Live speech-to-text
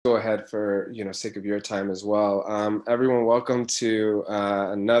ahead for, sake of your time as well. Everyone, welcome to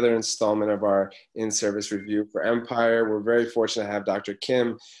another installment of our in-service review for Empire. We're very fortunate to have Dr.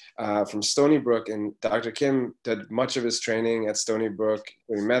 Kim from Stony Brook, and Dr. Kim did much of his training at Stony Brook,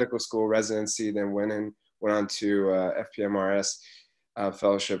 in medical school residency, then went on to FPMRS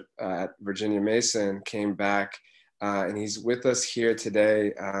fellowship at Virginia Mason, came back, and he's with us here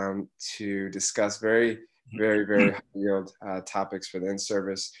today to discuss very high yield topics for the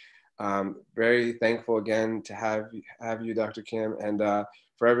in-service. Very thankful again to have you, Dr. Kim. And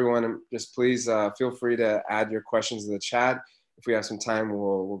for everyone, just please feel free to add your questions in the chat. If we have some time,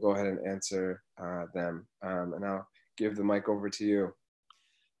 we'll go ahead and answer them. And I'll give the mic over to you.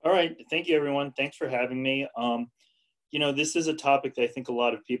 All right. Thank you, everyone. Thanks for having me. This is a topic that I think a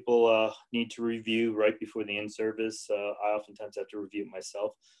lot of people need to review right before the in-service. I oftentimes have to review it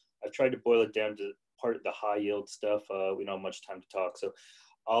myself. I've tried to boil it down to part of the high yield stuff. We don't have much time to talk, so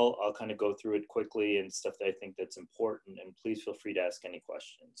I'll kind of go through it quickly and stuff that I think that's important, and please feel free to ask any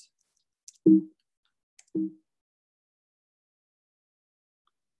questions.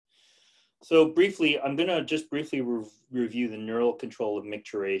 So briefly, I'm gonna just briefly review the neural control of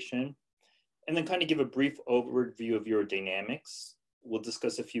micturition, and then kind of give a brief overview of urodynamics. We'll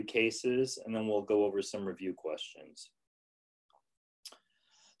discuss a few cases, and then we'll go over some review questions.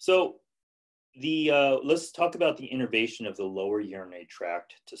 So let's talk about the innervation of the lower urinary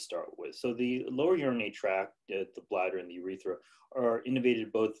tract to start with. So the lower urinary tract, the bladder and the urethra, are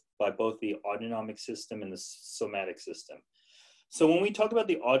innervated by both the autonomic system and the somatic system. So when we talk about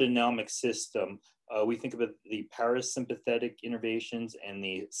the autonomic system, we think about the parasympathetic innervations and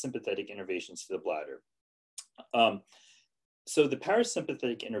the sympathetic innervations to the bladder. So the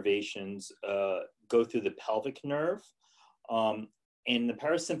parasympathetic innervations go through the pelvic nerve, and the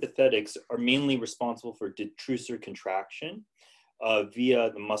parasympathetics are mainly responsible for detrusor contraction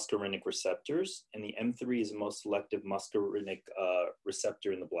via the muscarinic receptors, and the M3 is the most selective muscarinic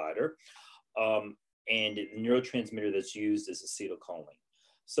receptor in the bladder. And the neurotransmitter that's used is acetylcholine.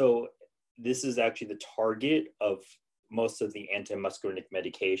 So this is actually the target of most of the antimuscarinic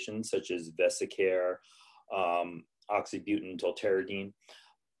medications, such as Vesicare, oxybutynin, tolterodine,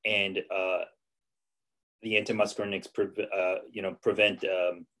 and the antimuscarinics prevent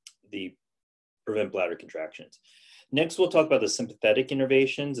bladder contractions. Next, we'll talk about the sympathetic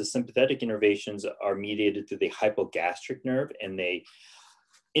innervations. The sympathetic innervations are mediated through the hypogastric nerve, and they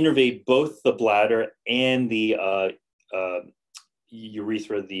innervate both the bladder and the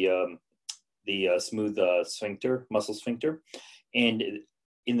urethra, the smooth sphincter, muscle sphincter. And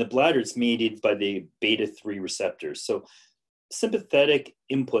in the bladder, it's mediated by the beta-3 receptors. So sympathetic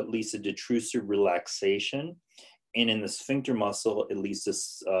input leads to detrusor relaxation, and in the sphincter muscle, it leads to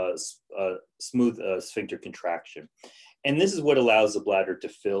smooth sphincter contraction. And this is what allows the bladder to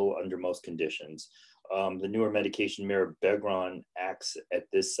fill under most conditions. The newer medication mirabegron acts at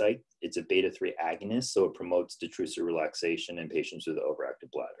this site. It's a beta-3 agonist, so it promotes detrusor relaxation in patients with an overactive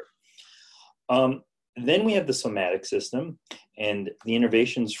bladder. Then we have the somatic system, and the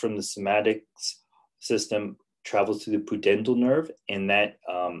innervations from the somatic system travels to the pudendal nerve, and that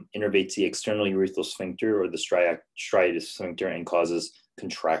innervates the external urethral sphincter or the striatus sphincter and causes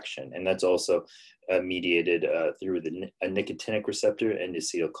contraction. And that's also mediated through a nicotinic receptor and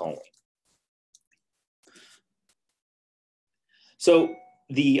acetylcholine. So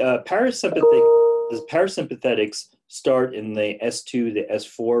the parasympathetics start in the S2, the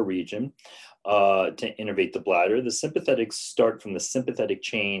S4 region to innervate the bladder. The sympathetics start from the sympathetic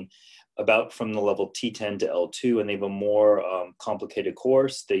chain about from the level T10 to L2, and they have a more complicated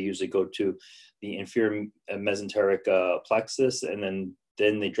course. They usually go to the inferior mesenteric plexus, and then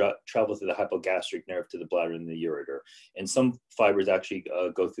they travel through the hypogastric nerve to the bladder and the ureter. And some fibers actually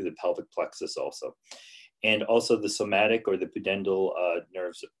go through the pelvic plexus also. And also the somatic or the pudendal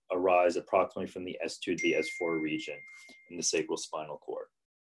nerves arise approximately from the S2 to the S4 region in the sacral spinal cord.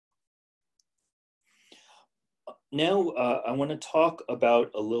 Now, I want to talk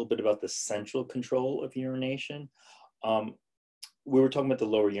about a little bit about the central control of urination. We were talking about the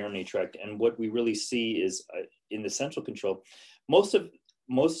lower urinary tract, and what we really see is in the central control, most of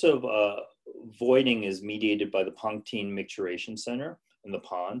voiding is mediated by the punctine micturition center in the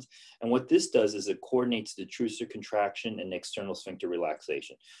pons. And what this does is it coordinates the detrusor contraction and external sphincter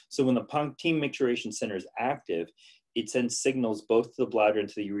relaxation. So when the punctine micturition center is active, it sends signals both to the bladder and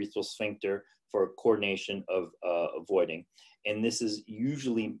to the urethral sphincter for coordination of voiding. And this is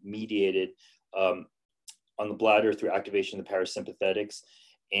usually mediated on the bladder through activation of the parasympathetics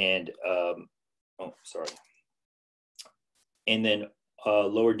and, and then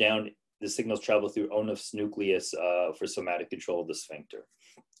lower down, the signals travel through Onuf's nucleus for somatic control of the sphincter.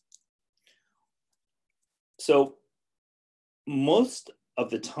 So most of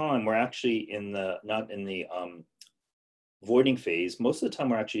the time we're actually not in the voiding phase. Most of the time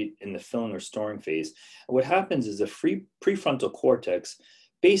we're actually in the filling or storing phase. And what happens is the prefrontal cortex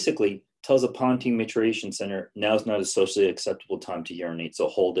basically tells a pontine maturation center, now is not a socially acceptable time to urinate, so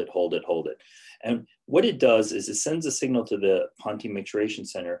hold it, hold it, hold it. And what it does is it sends a signal to the pontine maturation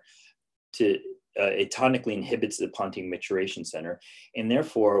center to, it tonically inhibits the pontine maturation center, and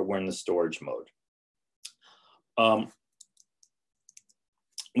therefore we're in the storage mode.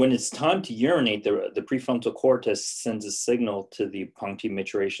 When it's time to urinate, the prefrontal cortex sends a signal to the pontine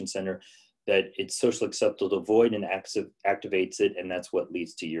maturation center that it's socially acceptable to void and activates it, and that's what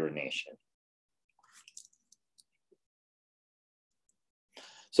leads to urination.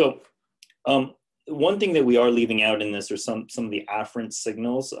 So one thing that we are leaving out in this are some of the afferent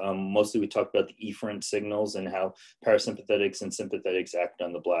signals. Mostly we talked about the efferent signals and how parasympathetics and sympathetics act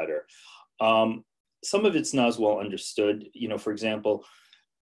on the bladder. Some of it's not as well understood. You know, for example,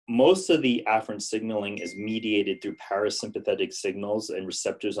 most of the afferent signaling is mediated through parasympathetic signals and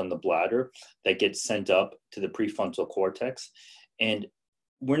receptors on the bladder that get sent up to the prefrontal cortex. And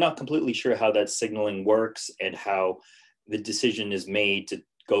we're not completely sure how that signaling works and how the decision is made to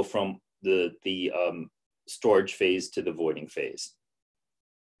go from the storage phase to the voiding phase.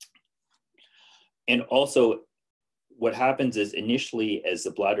 And also, what happens is initially as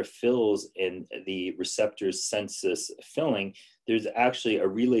the bladder fills and the receptors sense this filling, there's actually a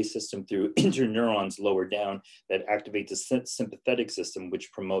relay system through interneurons lower down that activate the sympathetic system,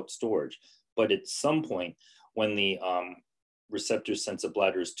 which promotes storage. But at some point, when the receptors sense the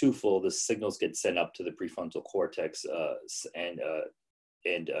bladder is too full, the signals get sent up to the prefrontal cortex, and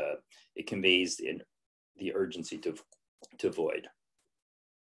it conveys the urgency to void.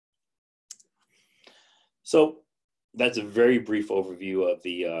 So that's a very brief overview of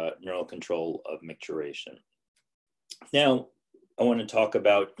the neural control of micturition. Now, I want to talk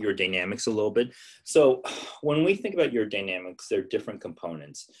about urodynamics a little bit. So when we think about urodynamics, there are different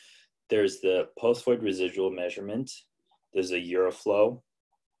components. There's the post-void residual measurement. There's a uroflow,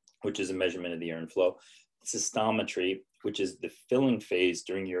 which is a measurement of the urine flow. Cystometry, which is the filling phase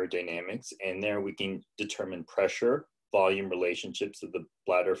during urodynamics. And there we can determine pressure, volume relationships of the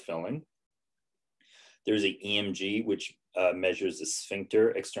bladder filling. There's an EMG, which measures the sphincter,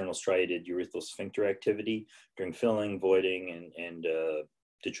 external striated urethral sphincter activity during filling, voiding, and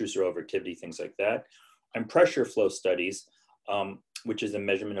detrusor overactivity, things like that. And pressure flow studies, which is a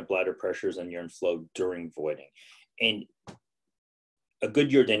measurement of bladder pressures and urine flow during voiding. And a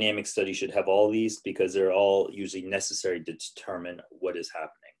good urodynamic study should have all these because they're all usually necessary to determine what is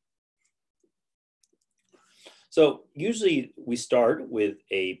happening. So usually we start with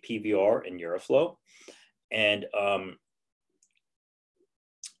a PVR and uroflow. And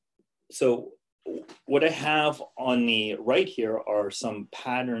so what I have on the right here are some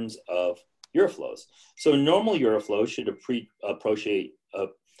patterns of uroflows. So normal uroflow should approach a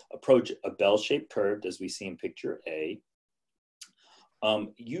bell-shaped curve, as we see in picture A.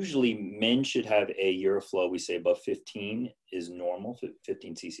 Usually men should have a uroflow, we say above 15 is normal,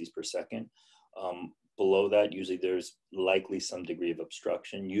 15 cc's per second. Below that, usually there's likely some degree of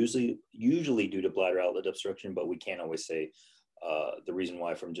obstruction, usually due to bladder outlet obstruction, but we can't always say the reason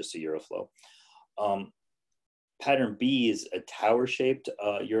why from just a uroflow. Pattern B is a tower-shaped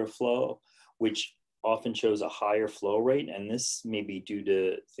uroflow, which often shows a higher flow rate, and this may be due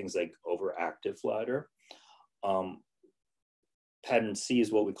to things like overactive bladder. Pattern C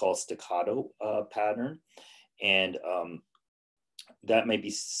is what we call staccato pattern, and that may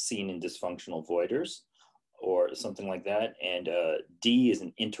be seen in dysfunctional voiders or something like that. And D is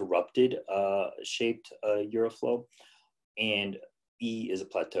an interrupted shaped uroflow, and E is a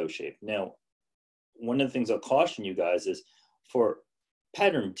plateau shape. Now, one of the things I'll caution you guys is for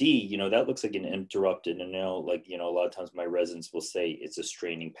pattern D, you know, that looks like an interrupted, and a lot of times my residents will say it's a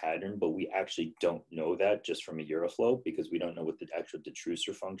straining pattern, but we actually don't know that just from a uroflow because we don't know what the actual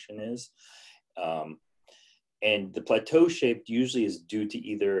detrusor function is. And the plateau shape usually is due to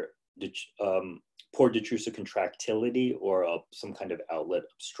either poor detrusor contractility or some kind of outlet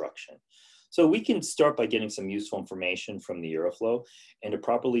obstruction. So we can start by getting some useful information from the uroflow, and to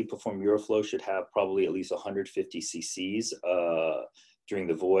properly perform uroflow should have probably at least 150 cc's during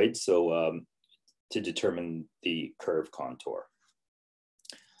the void, so to determine the curve contour.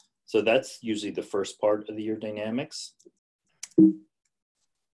 So that's usually the first part of the urodynamics.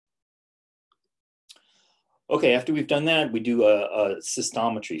 Okay, after we've done that, we do a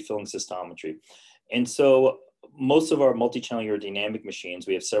cystometry, filling cystometry. And so most of our multi-channel urodynamic machines,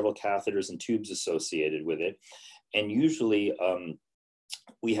 we have several catheters and tubes associated with it. And usually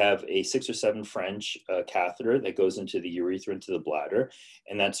we have a 6 or 7 French catheter that goes into the urethra, into the bladder,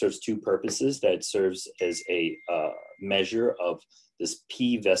 and that serves two purposes. That serves as a measure of this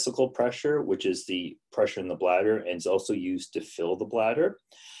P vesicle pressure, which is the pressure in the bladder, and is also used to fill the bladder.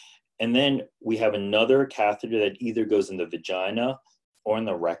 And then we have another catheter that either goes in the vagina or in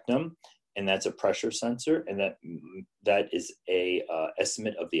the rectum, and that's a pressure sensor, and that is a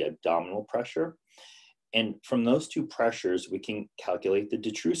estimate of the abdominal pressure. And from those two pressures, we can calculate the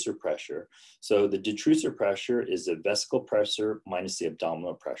detrusor pressure. So the detrusor pressure is the vesical pressure minus the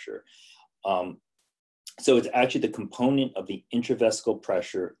abdominal pressure. So it's actually the component of the intravesical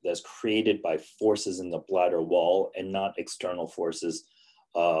pressure that's created by forces in the bladder wall and not external forces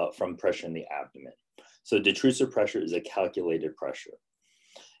from pressure in the abdomen. So detrusor pressure is a calculated pressure.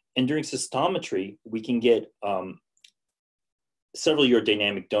 And during cystometry, we can get several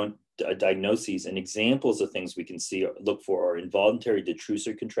urodynamic diagnoses, and examples of things we can see look for are involuntary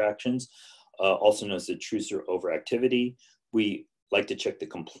detrusor contractions, also known as detrusor overactivity. We like to check the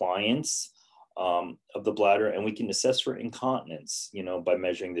compliance of the bladder, and we can assess for incontinence, by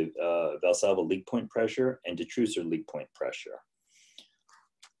measuring the Valsalva leak point pressure and detrusor leak point pressure.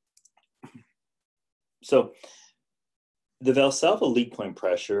 So the Valsalva leak point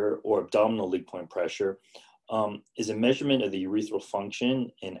pressure, or abdominal leak point pressure, is a measurement of the urethral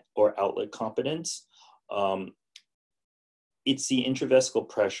function or outlet competence. It's the intravesical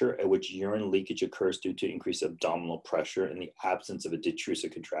pressure at which urine leakage occurs due to increased abdominal pressure in the absence of a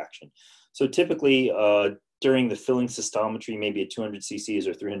detrusor contraction. So typically, during the filling cystometry, maybe at 200 cc's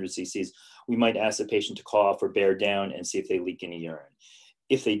or 300 cc's, we might ask the patient to cough or bear down and see if they leak any urine.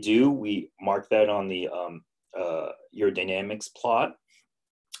 If they do, we mark that on the urodynamics plot,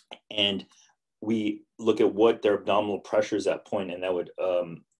 and we look at what their abdominal pressure is at point, and that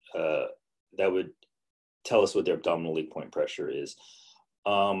would tell us what their abdominal leak point pressure is.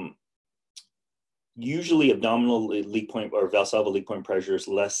 Usually abdominal leak point or Valsalva leak point pressure is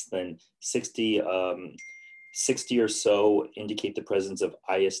less than 60. 60 or so indicate the presence of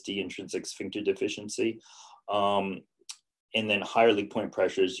ISD, intrinsic sphincter deficiency. And then higher leak point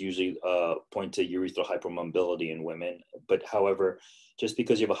pressures usually point to urethral hypermobility in women. But however, just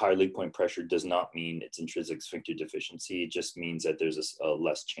because you have a higher leak point pressure does not mean it's intrinsic sphincter deficiency. It just means that there's a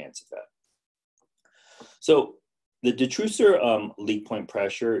less chance of that. So the detrusor leak point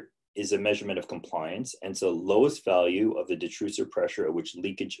pressure is a measurement of compliance, and so lowest value of the detrusor pressure at which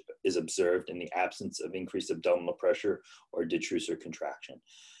leakage is observed in the absence of increased abdominal pressure or detrusor contraction.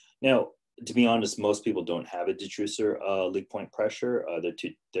 Now, to be honest, most people don't have a detrusor leak point pressure.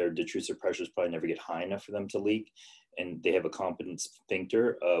 Their detrusor pressures probably never get high enough for them to leak, and they have a competent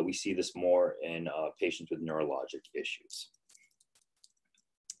sphincter. We see this more in patients with neurologic issues.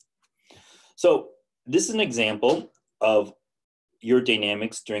 So this is an example of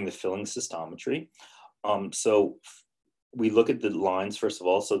urodynamics during the filling cystometry. So we look at the lines first of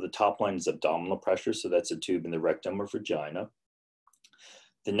all. So the top line is abdominal pressure. So that's a tube in the rectum or vagina.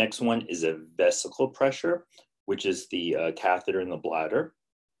 The next one is a vesical pressure, which is the catheter in the bladder.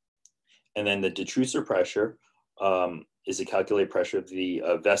 And then the detrusor pressure is a calculated pressure of the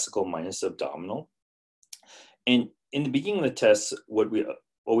vesicle minus abdominal. And in the beginning of the test, what we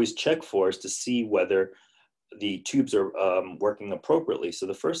always check for is to see whether the tubes are working appropriately. So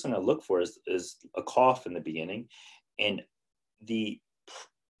the first thing I look for is a cough in the beginning. And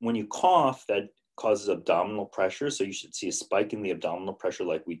when you cough, that causes abdominal pressure. So you should see a spike in the abdominal pressure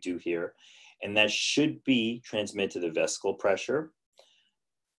like we do here. And that should be transmitted to the vesical pressure.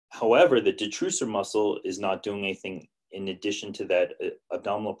 However, the detrusor muscle is not doing anything in addition to that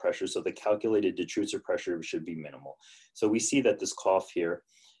abdominal pressure. So the calculated detrusor pressure should be minimal. So we see that this cough here,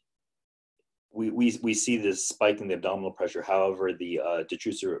 we see this spike in the abdominal pressure. However, the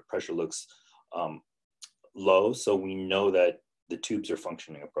detrusor pressure looks low. So we know that the tubes are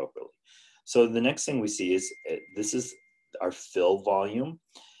functioning appropriately. So the next thing we see is this is our fill volume.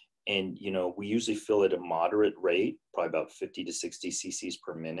 And, we usually fill at a moderate rate, probably about 50 to 60 cc's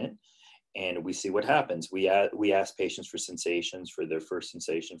per minute. And we see what happens. We ask patients for sensations for their first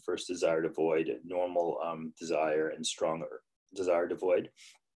sensation, first desire to void, normal desire, and stronger desire to void.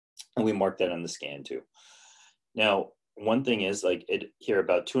 And we mark that on the scan too. Now, one thing is here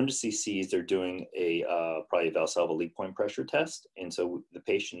about 200 cc's, they're doing probably a Valsalva leak point pressure test. And so the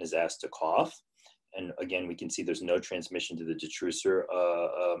patient is asked to cough. And again, we can see there's no transmission to the detrusor.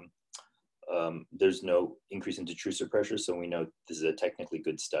 There's no increase in detrusor pressure. So we know this is a technically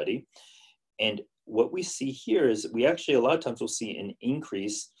good study. And what we see here is we actually, a lot of times we'll see an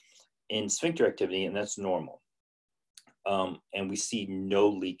increase in sphincter activity, and that's normal. And we see no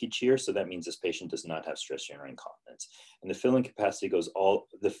leakage here, so that means this patient does not have stress urinary incontinence. And the filling capacity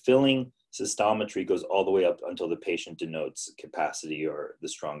the filling cystometry goes all the way up until the patient denotes capacity or the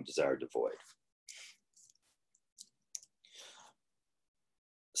strong desire to void.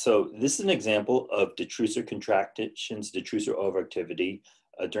 So this is an example of detrusor contractions, detrusor overactivity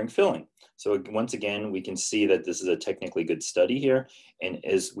during filling. So once again, we can see that this is a technically good study here. And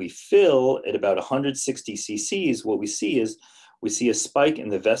as we fill at about 160 cc's, what we see is we see a spike in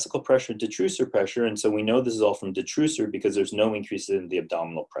the vesicle pressure and detrusor pressure. And so we know this is all from detrusor because there's no increase in the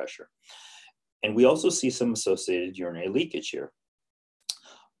abdominal pressure. And we also see some associated urinary leakage here.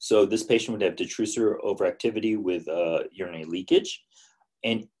 So this patient would have detrusor overactivity with urinary leakage.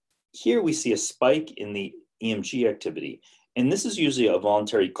 And here we see a spike in the EMG activity. And this is usually a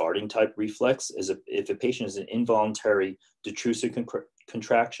voluntary guarding type reflex. If a patient is an involuntary detrusor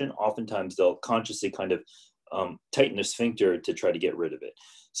contraction, oftentimes they'll consciously kind of tighten their sphincter to try to get rid of it.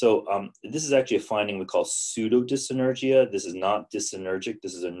 So this is actually a finding we call pseudo-dysynergia. This is not dysynergic.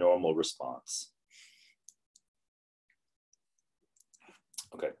 This is a normal response.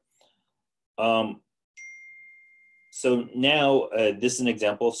 Okay. So now this is an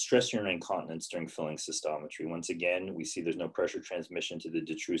example of stress urinary incontinence during filling cystometry. Once again, we see there's no pressure transmission to the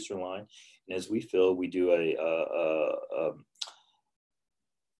detrusor line. And as we fill, we do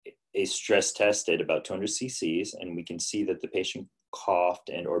a stress test at about 200 cc's, and we can see that the patient coughed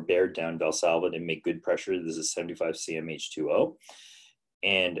and or bared down Valsalva and make good pressure. This is 75 cm H2O.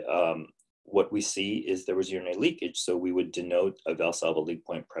 And what we see is there was urinary leakage. So we would denote a Valsalva leak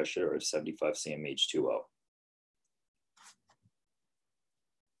point pressure of 75 cm H2O.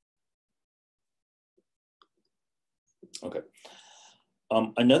 Okay.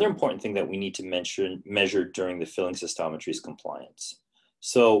 Another important thing that we need to measure during the filling cystometry is compliance.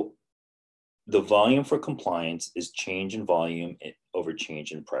 So the volume for compliance is change in volume over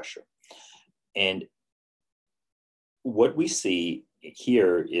change in pressure. And what we see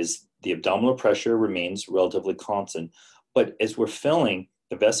here is the abdominal pressure remains relatively constant, but as we're filling,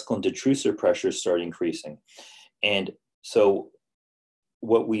 the vesicle and detrusor pressures start increasing. And so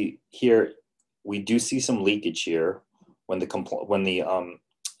what we do see some leakage here when the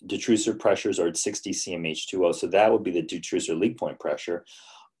detrusor pressures are at 60 cm H2O. So that would be the detrusor leak point pressure.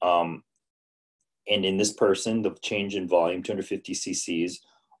 And in this person, the change in volume, 250 cc's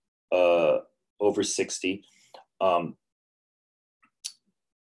over 60.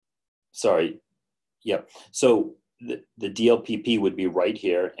 So the DLPP would be right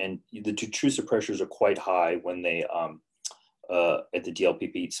here, and the detrusor pressures are quite high when they at the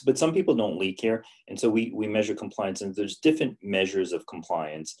DLPP, but some people don't leak here, and so we measure compliance, and there's different measures of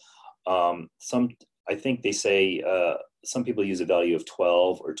compliance. I think they say some people use a value of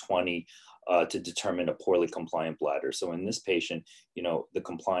 12 or 20 to determine a poorly compliant bladder. So in this patient, the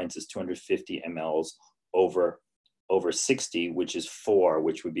compliance is 250 mLs over 60, which is 4,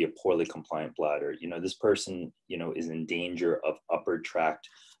 which would be a poorly compliant bladder. This person, is in danger of upper tract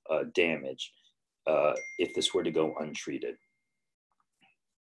damage if this were to go untreated.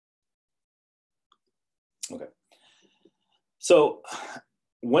 Okay. So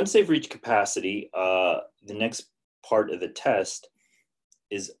once they've reached capacity, the next part of the test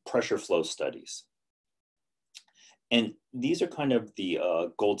is pressure flow studies. And these are kind of the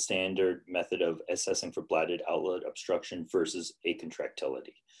gold standard method of assessing for bladder outlet obstruction versus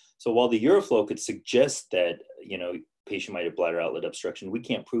acontractility. So while the Uroflow could suggest that, patient might have bladder outlet obstruction, we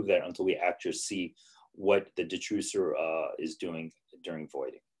can't prove that until we actually see what the detrusor is doing during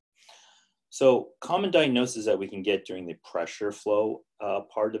voiding. So common diagnoses that we can get during the pressure flow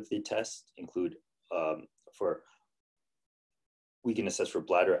part of the test include we can assess for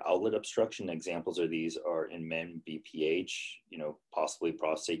bladder outlet obstruction. Examples of these are in men, BPH, possibly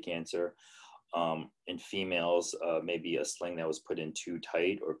prostate cancer. In females, maybe a sling that was put in too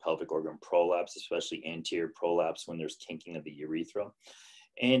tight, or pelvic organ prolapse, especially anterior prolapse when there's kinking of the urethra.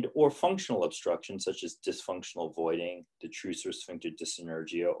 Or functional obstruction, such as dysfunctional voiding, detrusor sphincter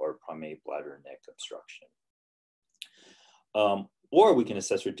dysynergia, or primate bladder neck obstruction. Or we can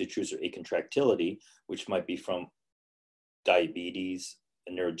assess for detrusor acontractility, which might be from diabetes,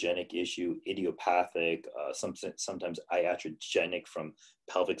 a neurogenic issue, idiopathic, sometimes iatrogenic from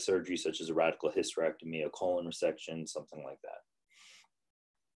pelvic surgery, such as a radical hysterectomy, a colon resection, something like that.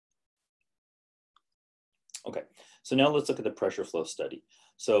 Okay, so now let's look at the pressure flow study.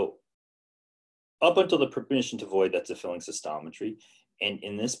 So up until the permission to void, that's a filling cystometry. And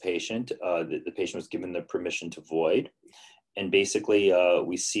in this patient, the patient was given the permission to void. And basically,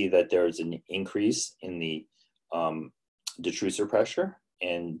 we see that there's an increase in the detrusor pressure.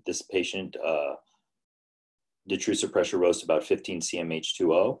 And this patient detrusor pressure rose to about 15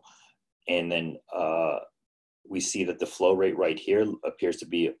 cmH2O. And then we see that the flow rate right here appears to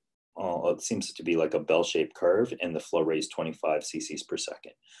be, it seems to be like a bell-shaped curve, and the flow rate is 25 cc's per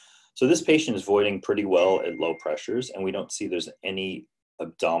second. So this patient is voiding pretty well at low pressures, and we don't see there's any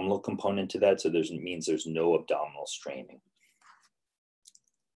abdominal component to that, so it means there's no abdominal straining.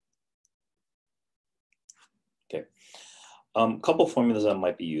 Okay. A couple formulas that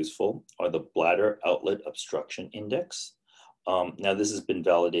might be useful are the bladder outlet obstruction index. Now this has been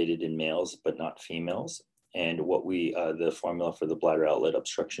validated in males, but not females. And what the formula for the bladder outlet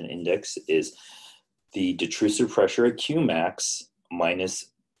obstruction index is the detrusor pressure at Qmax minus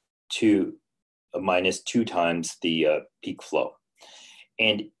two times the peak flow.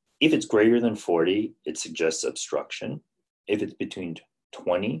 And if it's greater than 40, it suggests obstruction. If it's between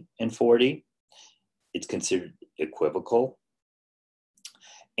 20 and 40, it's considered equivocal.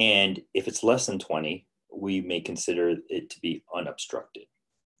 And if it's less than 20, we may consider it to be unobstructed.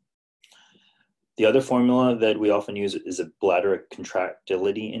 The other formula that we often use is a bladder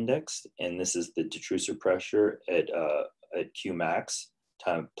contractility index, and this is the detrusor pressure at Qmax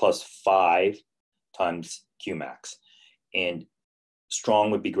plus 5 times Qmax. And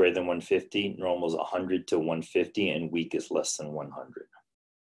strong would be greater than 150, normal is 100 to 150, and weak is less than 100.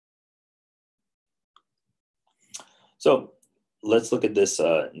 So let's look at this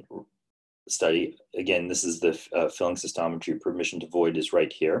study. Again, this is the filling cystometry. Permission to void is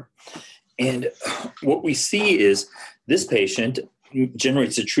right here. And what we see is this patient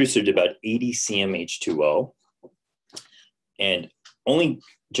generates a detrusor to about 80 cmH2O and only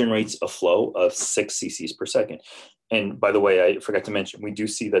generates a flow of 6 cc's per second. And by the way, I forgot to mention, we do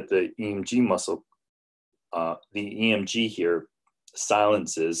see that the EMG muscle, the EMG here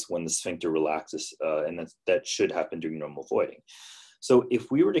silences when the sphincter relaxes, and that should happen during normal voiding. So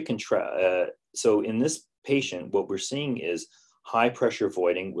if we were to contract, so in this patient, what we're seeing is high pressure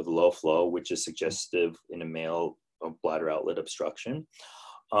voiding with low flow, which is suggestive in a male of bladder outlet obstruction.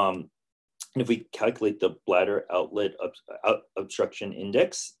 And if we calculate the bladder outlet obstruction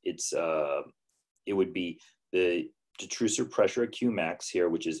index, it would be the detrusor pressure at Qmax here,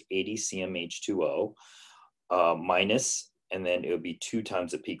 which is 80 cmH2O minus, and then it would be 2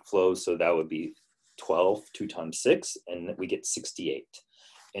 times the peak flow. So that would be 12, 2 times 6, and we get 68.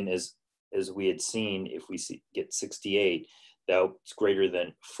 And as we had seen, if we get 68, that's greater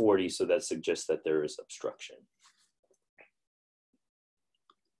than 40, so that suggests that there is obstruction.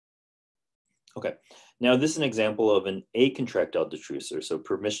 Okay, now this is an example of an acontractile detrusor. So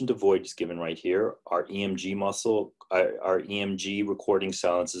permission to void is given right here. Our EMG muscle, our EMG recording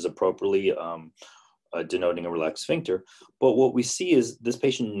silences appropriately, denoting a relaxed sphincter. But what we see is this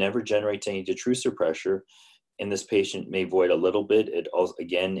patient never generates any detrusor pressure, and this patient may void a little bit. It also,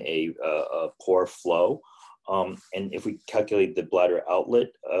 again, a poor flow. And if we calculate the bladder outlet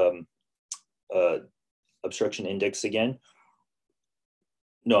obstruction index again,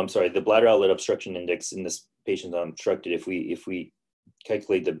 no, I'm sorry, the bladder outlet obstruction index in this patient unobstructed, if we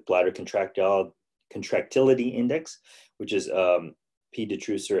calculate the bladder contractility index, which is P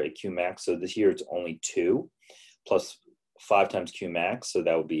detrusor at Qmax, so this here it's only 2 plus 5 times Qmax, so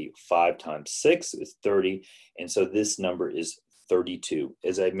that would be 5 times 6 is 30, and so this number is 32.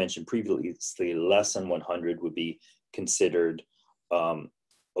 As I mentioned previously, less than 100 would be considered a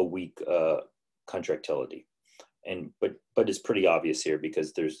weak contractility. But it's pretty obvious here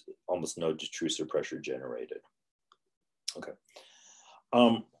because there's almost no detrusor pressure generated. Okay.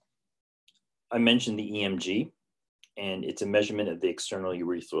 I mentioned the EMG, and it's a measurement of the external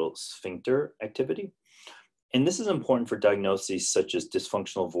urethral sphincter activity. And this is important for diagnoses such as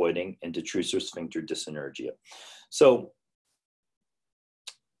dysfunctional voiding and detrusor sphincter dyssynergia. So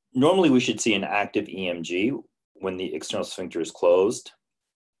normally we should see an active EMG when the external sphincter is closed.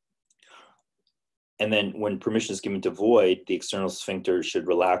 And then when permission is given to void, the external sphincter should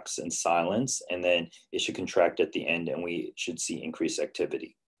relax and silence, and then it should contract at the end, and we should see increased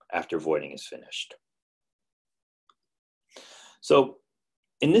activity after voiding is finished. So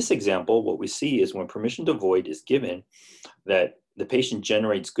in this example, what we see is when permission to void is given, that the patient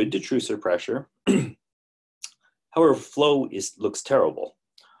generates good detrusor pressure. However, flow looks terrible.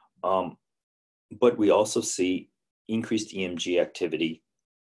 But we also see increased EMG activity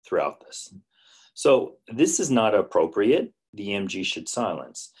throughout this. So this is not appropriate. The EMG should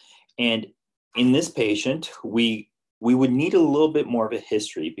silence. And in this patient, we would need a little bit more of a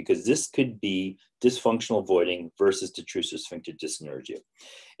history because this could be dysfunctional voiding versus detrusor sphincter dyssynergia.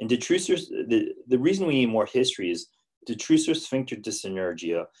 And the reason we need more history is detrusor sphincter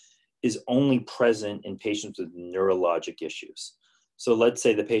dyssynergia is only present in patients with neurologic issues. So let's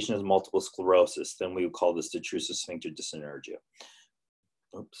say the patient has multiple sclerosis, then we would call this detrusor sphincter dyssynergia.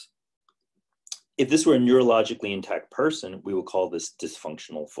 Oops. If this were a neurologically intact person, we would call this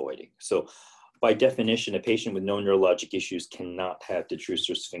dysfunctional voiding. So by definition, a patient with no neurologic issues cannot have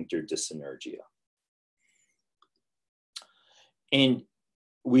detrusor sphincter dyssynergia. And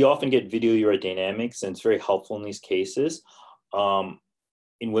we often get video urodynamics, and it's very helpful in these cases.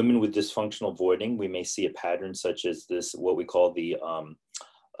 In women with dysfunctional voiding, we may see a pattern such as this, what we call the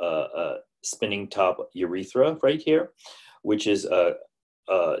spinning top urethra right here, which is a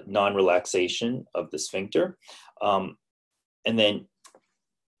non-relaxation of the sphincter. And then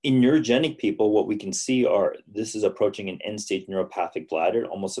in neurogenic people, what we can see are, this is approaching an end-stage neuropathic bladder. It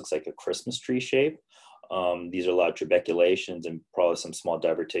almost looks like a Christmas tree shape. These are a lot of trabeculations and probably some small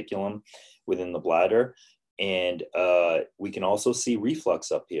diverticulum within the bladder. And we can also see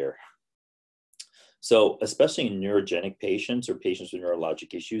reflux up here. So especially in neurogenic patients or patients with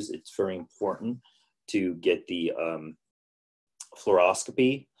neurologic issues, it's very important to get the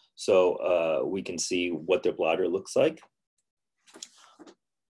fluoroscopy so we can see what their bladder looks like.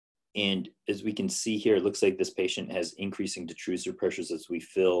 And as we can see here, it looks like this patient has increasing detrusor pressures as we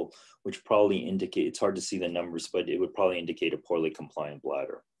fill, which probably indicate, it's hard to see the numbers, but it would probably indicate a poorly compliant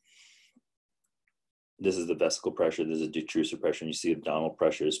bladder. This is the vesical pressure, this is detrusor pressure, and you see abdominal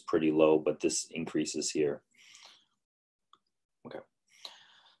pressure is pretty low, but this increases here. Okay.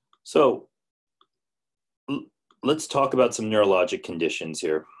 So let's talk about some neurologic conditions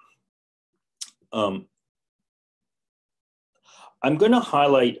here. I'm going to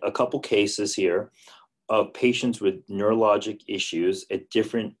highlight a couple cases here of patients with neurologic issues at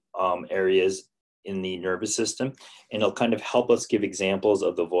different areas in the nervous system, and it'll kind of help us give examples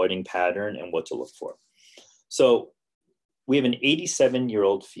of the voiding pattern and what to look for. So we have an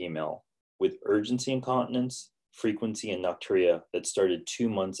 87-year-old female with urgency incontinence, frequency, and nocturia that started 2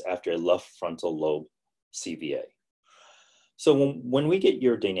 months after a left frontal lobe CVA. So when we get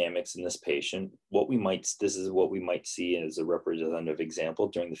urodynamics in this patient, this is what we might see as a representative example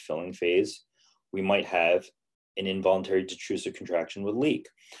during the filling phase. We might have an involuntary detrusor contraction with leak.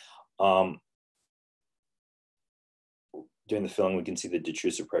 During the filling, we can see the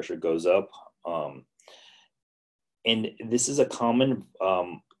detrusor pressure goes up. And this is a common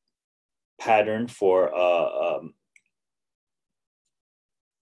pattern for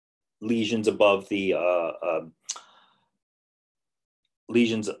lesions above the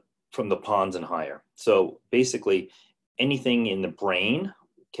lesions from the pons and higher. So basically, anything in the brain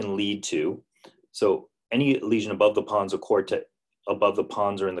can lead to, so any lesion above the pons or cortex, above the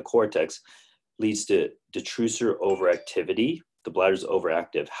pons or in the cortex, leads to detrusor overactivity. The bladder is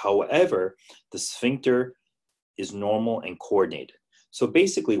overactive. However, the sphincter is normal and coordinated. So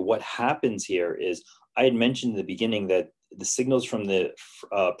basically, what happens here is, I had mentioned in the beginning that the signals from the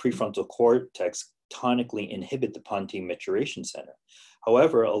prefrontal cortex tonically inhibit the pontine maturation center.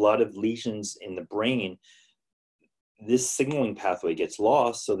 However, a lot of lesions in the brain, this signaling pathway gets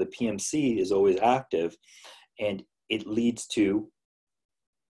lost, so the PMC is always active, and it leads to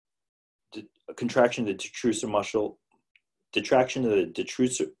a contraction of the detrusor muscle, contraction of the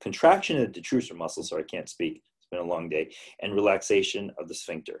detrusor muscle, sorry, I can't speak, it's been a long day, and relaxation of the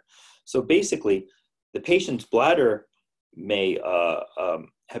sphincter. So basically, the patient's bladder may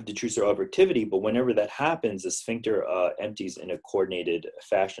have detrusor overactivity, but whenever that happens, the sphincter empties in a coordinated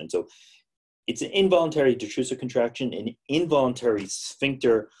fashion. So it's an involuntary detrusor contraction, an involuntary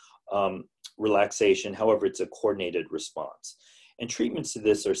sphincter relaxation. However, it's a coordinated response. And treatments to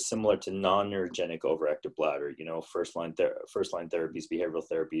this are similar to non-neurogenic overactive bladder, you know, first-line therapies, behavioral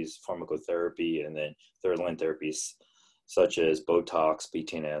therapies, pharmacotherapy, and then third-line therapies such as Botox,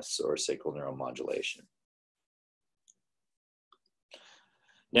 BTNS, or sacral neuromodulation.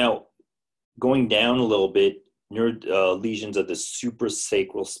 Now, going down a little bit, lesions of the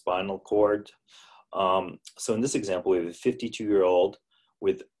suprasacral spinal cord. So in this example, we have a 52-year-old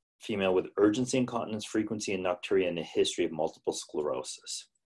female with urgency incontinence, frequency, and nocturia, and a history of multiple sclerosis.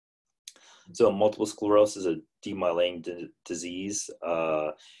 So multiple sclerosis is a demyelinating disease,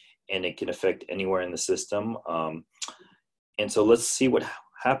 and it can affect anywhere in the system. And so let's see what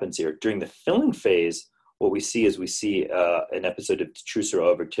happens here. During the filling phase, what we see is an episode of detrusor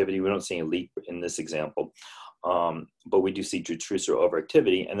overactivity. We don't see a leak in this example, but we do see detrusor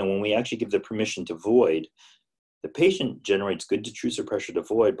overactivity. And then when we actually give the permission to void, the patient generates good detrusor pressure to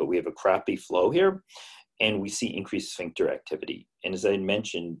void, but we have a crappy flow here, and we see increased sphincter activity. And as I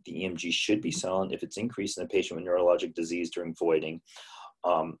mentioned, the EMG should be silent. If it's increased in a patient with neurologic disease during voiding,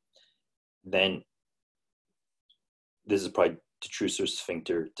 then this is probably detrusor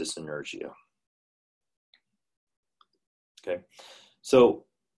sphincter dyssynergia. Okay, So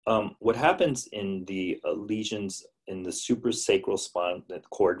what happens in the lesions in the suprasacral spine, the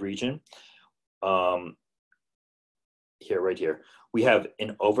cord region, right here, we have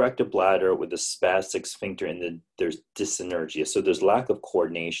an overactive bladder with a spastic sphincter, and then there's dyssynergia. So there's lack of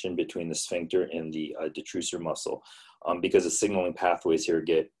coordination between the sphincter and the detrusor muscle because the signaling pathways here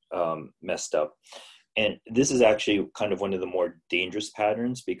get messed up. And this is actually kind of one of the more dangerous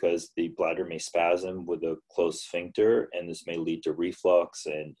patterns because the bladder may spasm with a closed sphincter, and this may lead to reflux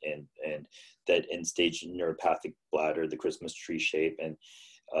and that end-stage neuropathic bladder, the Christmas tree shape, and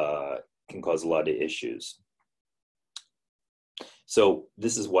can cause a lot of issues. So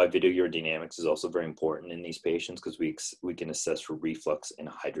this is why video urodynamics is also very important in these patients, because we can assess for reflux and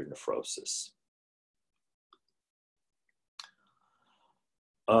hydronephrosis.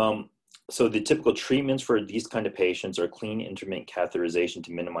 So the typical treatments for these kind of patients are clean intermittent catheterization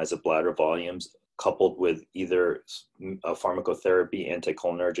to minimize the bladder volumes, coupled with either pharmacotherapy,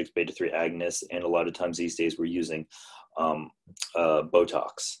 anticholinergics, beta-3 agonists, and a lot of times these days we're using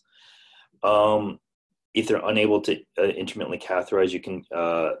Botox. If they're unable to intermittently catheterize, you can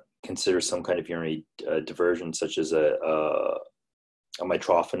consider some kind of urinary diversion, such as a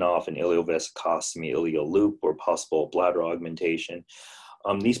mitrophanol, an ileovesicostomy, ileal loop, or possible bladder augmentation.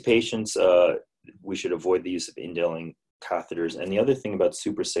 These patients, we should avoid the use of indwelling catheters. And the other thing about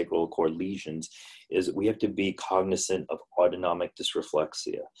suprasacral cord lesions is we have to be cognizant of autonomic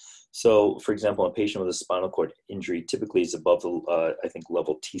dysreflexia. So, for example, a patient with a spinal cord injury typically is above the, I think,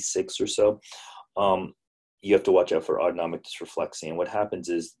 level T6 or so. You have to watch out for autonomic dysreflexia. And what happens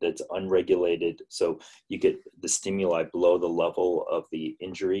is that's unregulated. So you get the stimuli below the level of the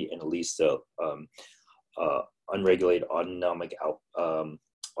injury, and at least unregulated autonomic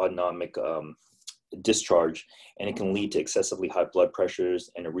discharge, and it can lead to excessively high blood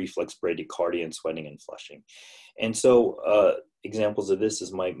pressures and a reflex bradycardia and sweating and flushing. And so examples of this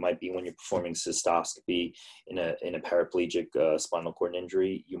might be when you're performing cystoscopy in a paraplegic spinal cord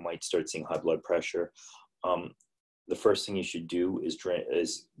injury, you might start seeing high blood pressure. The first thing you should do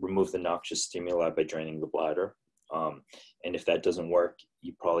is remove the noxious stimuli by draining the bladder. And if that doesn't work,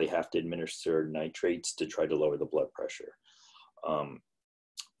 you probably have to administer nitrates to try to lower the blood pressure.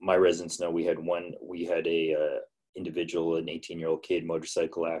 My residents know we had a individual, an 18-year-old kid,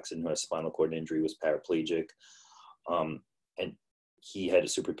 motorcycle accident, who had a spinal cord injury, was paraplegic, and he had a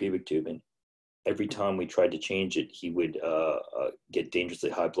suprapubic tube. And every time we tried to change it, he would get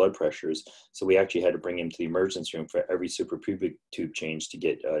dangerously high blood pressures. So we actually had to bring him to the emergency room for every suprapubic tube change to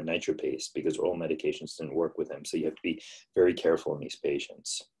get nitro paste, because oral medications didn't work with him. So you have to be very careful in these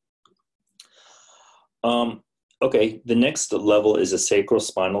patients. Okay, the next level is a sacral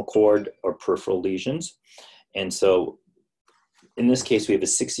spinal cord or peripheral lesions. And so in this case, we have a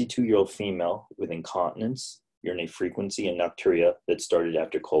 62-year-old female with incontinence, urinary frequency, and nocturia that started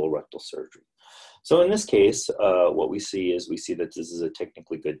after colorectal surgery. So in this case, what we see that this is a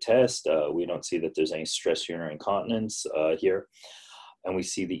technically good test. We don't see that there's any stress urinary incontinence here. And we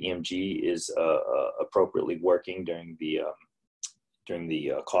see the EMG is appropriately working during the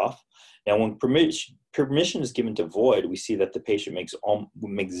cough. Now, when permission is given to void, we see that the patient makes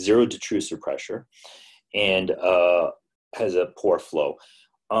zero detrusor pressure and has a poor flow.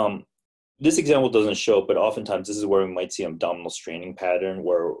 This example doesn't show, but oftentimes this is where we might see an abdominal straining pattern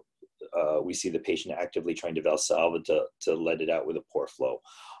where we see the patient actively trying to Valsalva to let it out with a poor flow.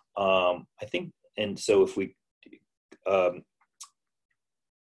 I think, and so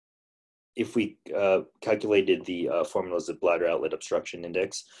if we calculated the formulas of bladder outlet obstruction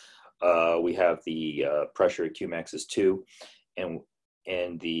index, we have the pressure at Qmax is 2, and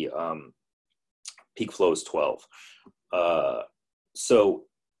the peak flow is 12. So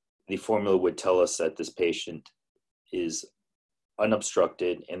the formula would tell us that this patient is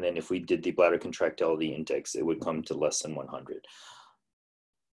unobstructed, and then if we did the bladder contractility index, it would come to less than 100,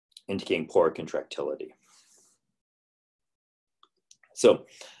 indicating poor contractility. So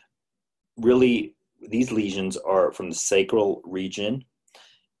really, these lesions are from the sacral region,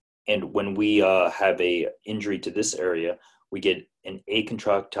 and when we have a injury to this area, we get an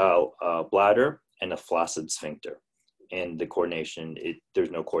acontractile bladder and a flaccid sphincter. And the coordination,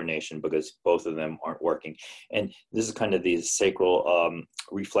 there's no coordination because both of them aren't working. And this is kind of the sacral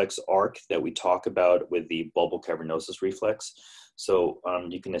reflex arc that we talk about with the bulbocavernosus reflex. So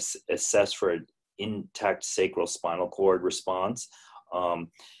you can assess for an intact sacral spinal cord response.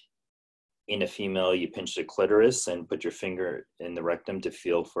 In a female, you pinch the clitoris and put your finger in the rectum to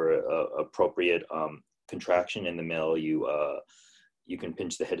feel for appropriate contraction. In the male, you can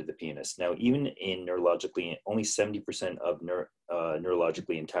pinch the head of the penis. Now, even in neurologically, only 70% of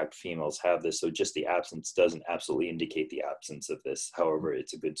neurologically intact females have this. So just the absence doesn't absolutely indicate the absence of this. However,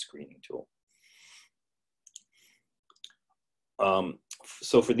 it's a good screening tool.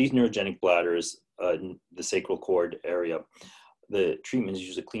 So for these neurogenic bladders, the sacral cord area, the treatment is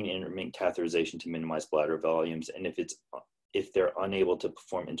usually clean intermittent catheterization to minimize bladder volumes. And if they're unable to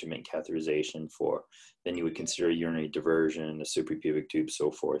perform intermittent catheterization then you would consider urinary diversion, a suprapubic tube,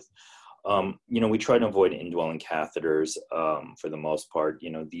 so forth. We try to avoid indwelling catheters for the most part.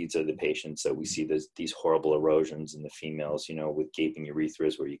 These are the patients that we see these horrible erosions in the females, with gaping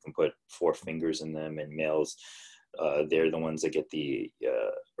urethras where you can put 4 fingers in them, and males, they're the ones that get the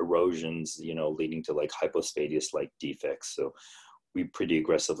erosions, leading to like hypospadias-like defects. So we pretty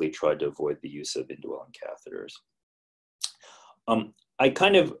aggressively tried to avoid the use of indwelling catheters. I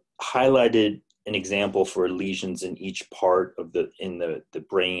kind of highlighted an example for lesions in each part of the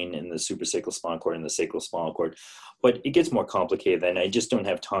brain, in the suprasacral spinal cord and the sacral spinal cord, but it gets more complicated, and I just don't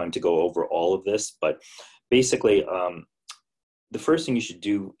have time to go over all of this. But basically, the first thing you should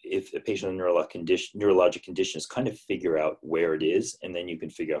do if a patient with a neurologic condition is kind of figure out where it is, and then you can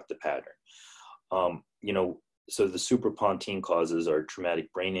figure out the pattern. So the suprapontine causes are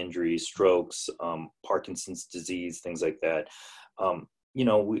traumatic brain injuries, strokes, Parkinson's disease, things like that.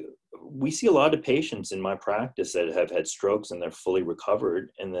 We see a lot of patients in my practice that have had strokes and they're fully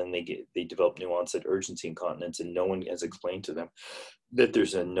recovered, and then they develop new onset urgency incontinence, and no one has explained to them that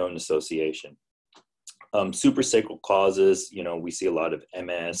there's a known association. Suprasacral causes, we see a lot of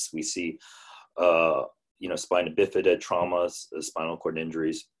MS, we see, spina bifida, traumas, spinal cord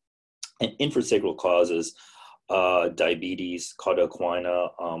injuries, and infrasacral causes, diabetes, cauda equina,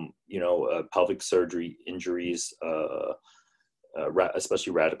 pelvic surgery injuries,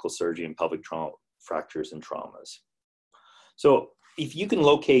 especially radical surgery and pelvic fractures and traumas. So if you can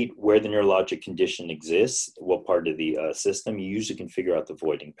locate where the neurologic condition exists, what part of the system, you usually can figure out the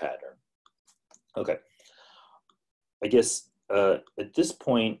voiding pattern. Okay. I guess at this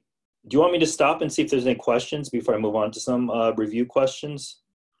point, do you want me to stop and see if there's any questions before I move on to some review questions?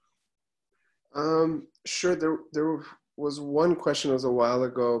 Sure. There was one question, it was a while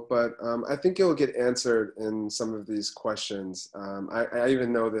ago, but I think it will get answered in some of these questions. I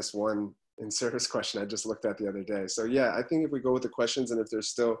even know this one in-service question I just looked at the other day. So yeah, I think if we go with the questions, and if there's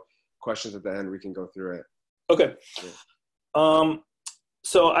still questions at the end, we can go through it. Okay. Yeah.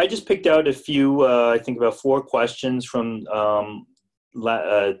 So I just picked out a few, I think about 4 questions from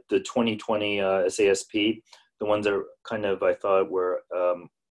the 2020 SASP, the ones that kind of I thought were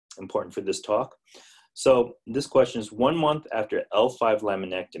important for this talk. So this question is: 1 month after L5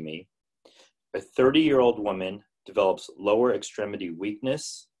 laminectomy, a 30-year-old woman develops lower extremity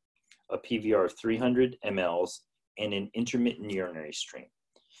weakness, a PVR of 300 mLs, and an intermittent urinary stream.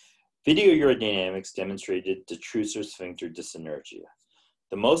 Video urodynamics demonstrated detrusor sphincter dyssynergia.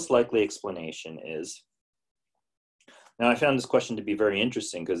 The most likely explanation is, now I found this question to be very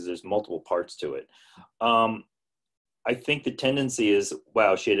interesting because there's multiple parts to it. I think the tendency is,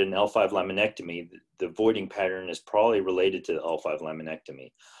 wow, she had an L5 laminectomy. The voiding pattern is probably related to the L5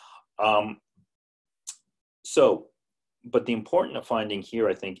 laminectomy. But the important finding here,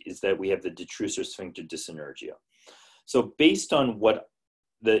 I think, is that we have the detrusor sphincter dyssynergia. So based on what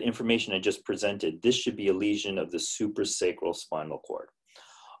the information I just presented, this should be a lesion of the suprasacral spinal cord.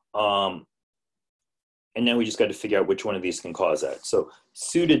 And now we just got to figure out which one of these can cause that. So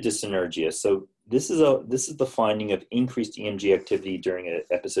pseudodyssynergia. So this is the finding of increased EMG activity during an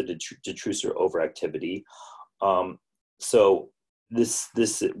episode of detrusor overactivity. So this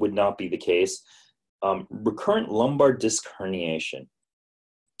would not be the case. Recurrent lumbar disc herniation.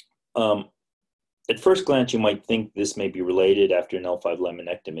 At first glance, you might think this may be related after an L5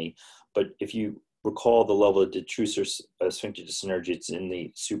 laminectomy, but if you recall the level of detrusor sphincter dyssynergia, it's in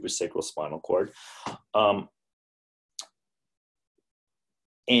the suprasacral spinal cord. Cauda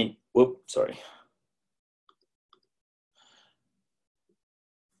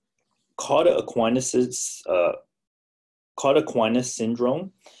equina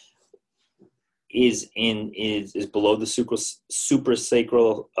syndrome is below the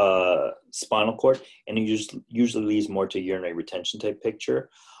suprasacral spinal cord, and it usually leads more to urinary retention type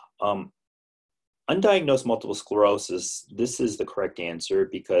picture. Undiagnosed multiple sclerosis, this is the correct answer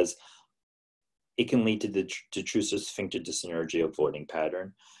because it can lead to the detrusor sphincter dyssynergia voiding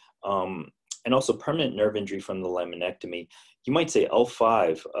pattern. And also permanent nerve injury from the laminectomy. You might say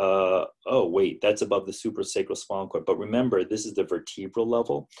L5, oh wait, that's above the suprasacral spinal cord. But remember, this is the vertebral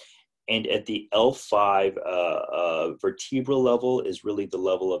level. And at the L5 vertebral level is really the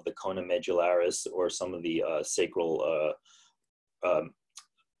level of the cona medullaris or some of the sacral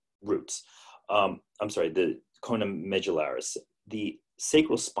roots. The cona medullaris. the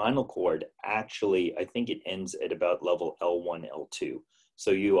sacral spinal cord actually, I think it ends at about level L1, L2.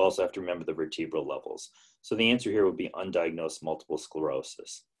 So you also have to remember the vertebral levels. So the answer here would be undiagnosed multiple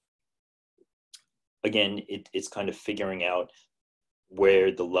sclerosis. Again, it's kind of figuring out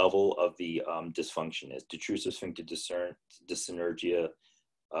where the level of the dysfunction is. Detrusive sphincter dyssynergia,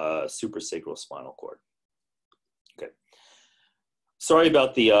 suprasacral spinal cord. Okay. Sorry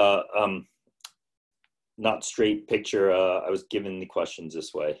about the not straight picture. I was given the questions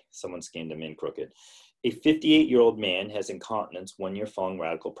this way. Someone scanned them in crooked. A 58-year-old man has incontinence 1 year following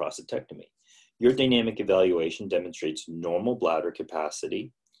radical prostatectomy. Urodynamic evaluation demonstrates normal bladder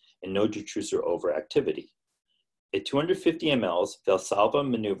capacity and no detrusor overactivity. At 250 mLs, Valsalva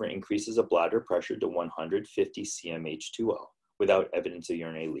maneuver increases a bladder pressure to 150 cmH2O without evidence of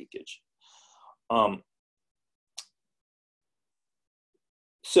urinary leakage.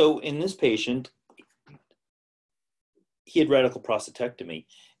 So in this patient, he had radical prostatectomy,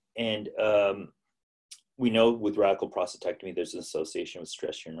 and we know with radical prostatectomy, there's an association with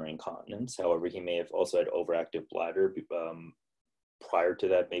stress urinary incontinence. However, he may have also had overactive bladder prior to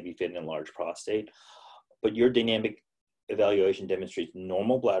that, maybe if he had an enlarged prostate. But urodynamic evaluation demonstrates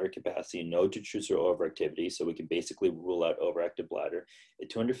normal bladder capacity, no detrusor overactivity, so we can basically rule out overactive bladder. At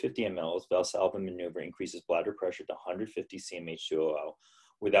 250 mLs, Valsalva maneuver increases bladder pressure to 150 cmH2O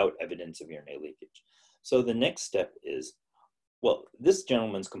without evidence of urinary leakage. So the next step is, well, this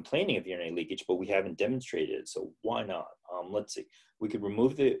gentleman's complaining of urinary leakage, but we haven't demonstrated it, so why not? Let's see. We could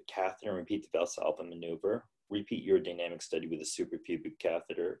remove the catheter and repeat the Valsalva maneuver, repeat urodynamic study with a suprapubic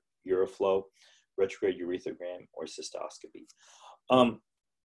catheter, Uroflow, retrograde urethrogram, or cystoscopy.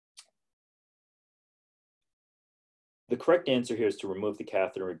 The correct answer here is to remove the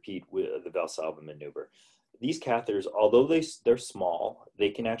catheter and repeat with the Valsalva maneuver. These catheters, although they're small, they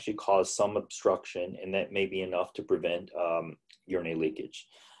can actually cause some obstruction, and that may be enough to prevent urinary leakage.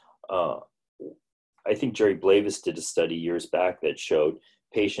 I think Jerry Blavis did a study years back that showed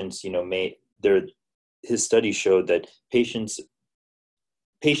patients, his study showed that patients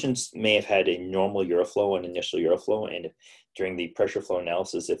may have had a normal uroflow, an initial uroflow, and during the pressure flow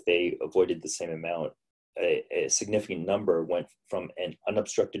analysis, if they avoided the same amount, a significant number went from an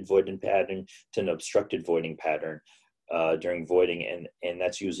unobstructed voiding pattern to an obstructed voiding pattern during voiding, and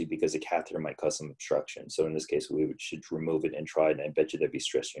that's usually because a catheter might cause some obstruction. So in this case, we should remove it and try it, and I bet you there'd be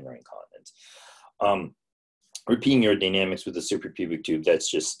stress urinary incontinence. Repeating urodynamics with a suprapubic tube, that's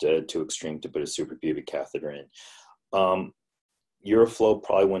just too extreme to put a suprapubic catheter in. Uroflow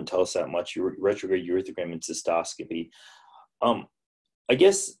probably wouldn't tell us that much. Retrograde urethrogram and cystoscopy. I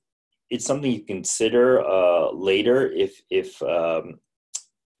guess it's something you consider later if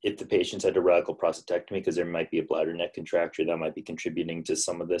the patient's had a radical prostatectomy, because there might be a bladder neck contracture that might be contributing to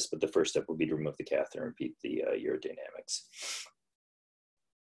some of this, but the first step would be to remove the catheter and repeat the urodynamics.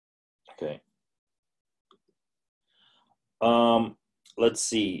 Okay. Let's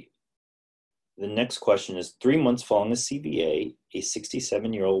see. The next question is, 3 months following a CVA, a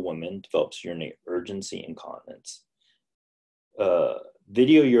 67-year-old woman develops urinary urgency incontinence.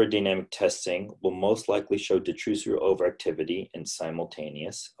 Video urodynamic testing will most likely show detrusor overactivity and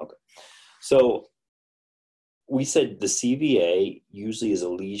simultaneous. Okay, so we said the CVA usually is a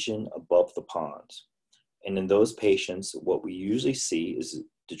lesion above the pons. And in those patients, what we usually see is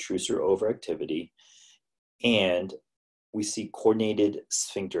detrusor overactivity, and we see coordinated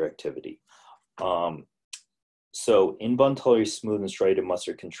sphincter activity. So involuntary smooth and striated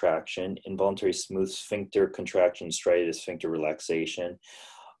muscular contraction, involuntary smooth sphincter contraction, striated sphincter relaxation,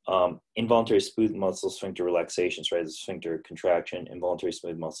 involuntary smooth muscle sphincter relaxation, striated sphincter contraction, involuntary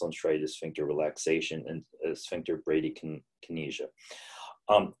smooth muscle and striated sphincter relaxation, and sphincter bradykinesia.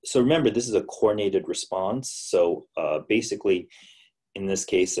 So remember, this is a coordinated response. So basically, in this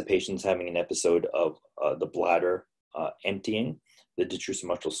case, the patient's having an episode of the bladder emptying, the detrusor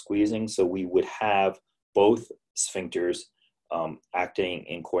muscle squeezing. So we would have both sphincters acting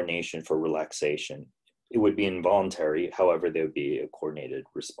in coordination for relaxation. It would be involuntary, however, there would be a coordinated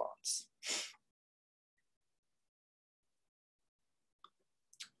response.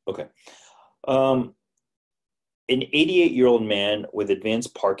 Okay. An 88-year-old man with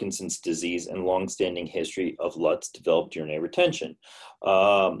advanced Parkinson's disease and longstanding history of LUTS developed urinary retention.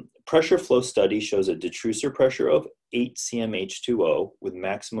 Pressure flow study shows a detrusor pressure of 8 cmH2O with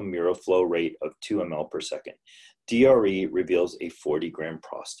maximum uroflow rate of 2 ml per second. DRE reveals a 40-gram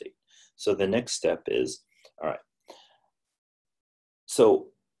prostate. So the next step is, all right. So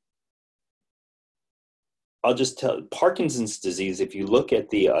I'll just tell, Parkinson's disease, if you look at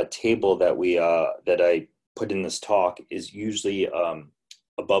the table that I put in this talk, is usually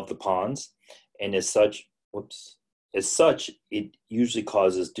above the pons, and as such, whoops, as such, it usually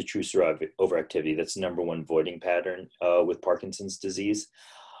causes detrusor overactivity. That's the number one voiding pattern with Parkinson's disease.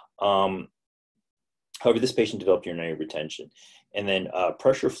 However, this patient developed urinary retention. And then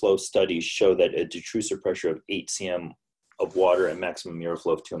pressure flow studies show that a detrusor pressure of 8 cm of water and maximum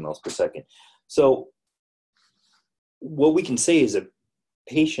uroflow of 2 mLs per second. So what we can say is a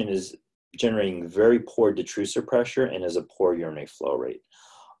patient is generating very poor detrusor pressure and has a poor urinary flow rate.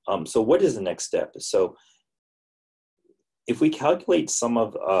 So what is the next step? So if we calculate some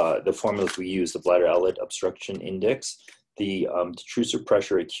of the formulas we use, the bladder outlet obstruction index, the detrusor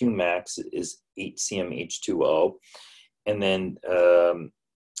pressure at Qmax is 8 cm H2O, and then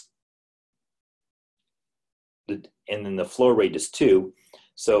the flow rate is 2.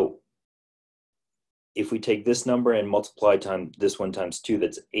 So if we take this number and multiply this one times 2,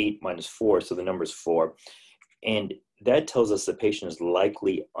 that's 8 minus 4, so the number is 4. And that tells us the patient is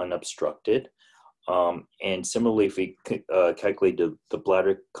likely unobstructed. And similarly, if we calculate the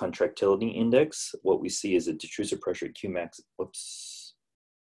bladder contractility index, what we see is a detrusor pressure at Qmax,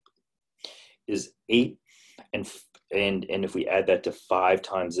 is 8. And if we add that to 5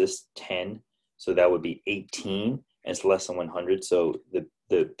 times this, 10, so that would be 18, and it's less than 100. So the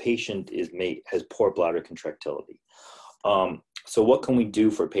patient has poor bladder contractility. So what can we do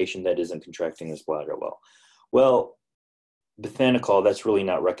for a patient that isn't contracting his bladder well? Well, Bethanechol, that's really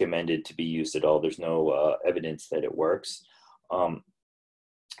not recommended to be used at all. There's no evidence that it works.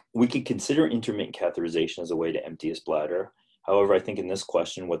 We could consider intermittent catheterization as a way to empty his bladder. However, I think in this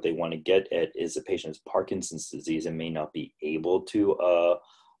question, what they want to get at is the patient has Parkinson's disease and may not be able to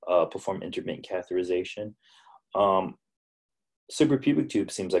perform intermittent catheterization. Suprapubic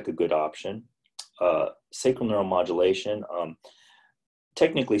tube seems like a good option. Sacral neuromodulation.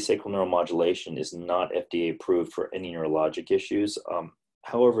 Technically, sacral neuromodulation is not FDA approved for any neurologic issues.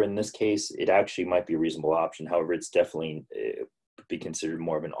 However, in this case, it actually might be a reasonable option. However, it's definitely be considered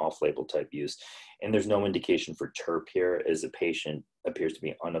more of an off-label type use. And there's no indication for TURP here, as the patient appears to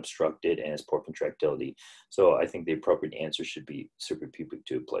be unobstructed and has poor contractility. So I think the appropriate answer should be suprapubic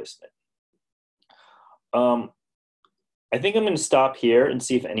tube placement. I think I'm going to stop here and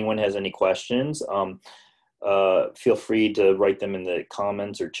see if anyone has any questions. Feel free to write them in the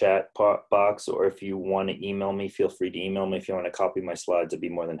comments or chat box, or if you want to email me, feel free to email me. If you want to copy my slides, I'd be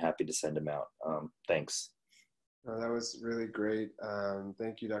more than happy to send them out. Thanks. That was really great.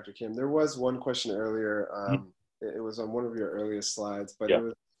 Thank you, Dr. Kim. There was one question earlier. It was on one of your earliest slides, but it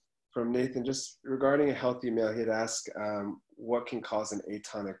was from Nathan, just regarding a healthy male. He had asked what can cause an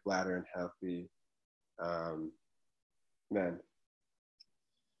atonic bladder in healthy men?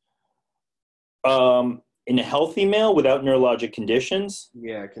 In a healthy male without neurologic conditions?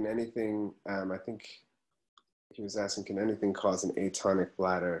 Yeah, can anything, I think he was asking, can anything cause an atonic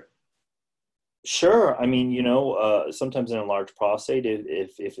bladder? Sure. I mean, sometimes in a large prostate,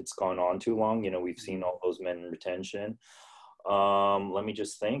 if it's gone on too long, we've seen all those men in retention. Let me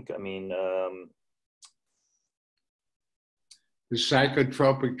just think. I mean, do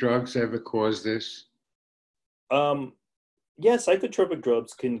psychotropic drugs ever cause this? Yes, psychotropic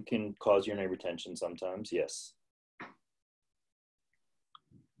drugs can cause urinary retention sometimes, yes.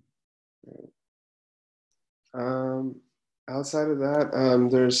 Outside of that,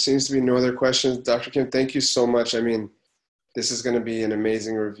 there seems to be no other questions. Dr. Kim, thank you so much. I mean, this is going to be an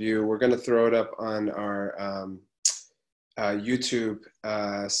amazing review. We're going to throw it up on our YouTube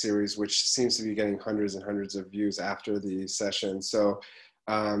series, which seems to be getting hundreds and hundreds of views after the session. So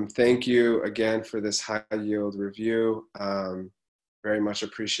thank you again for this high yield review. Very much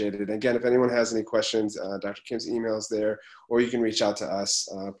appreciated. Again, if anyone has any questions, Dr. Kim's email is there, or you can reach out to us,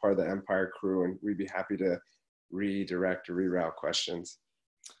 part of the Empire crew, and we'd be happy to redirect or reroute questions.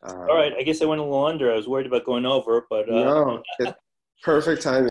 All right, I guess I went a little under. I was worried about going over, but no, perfect timing.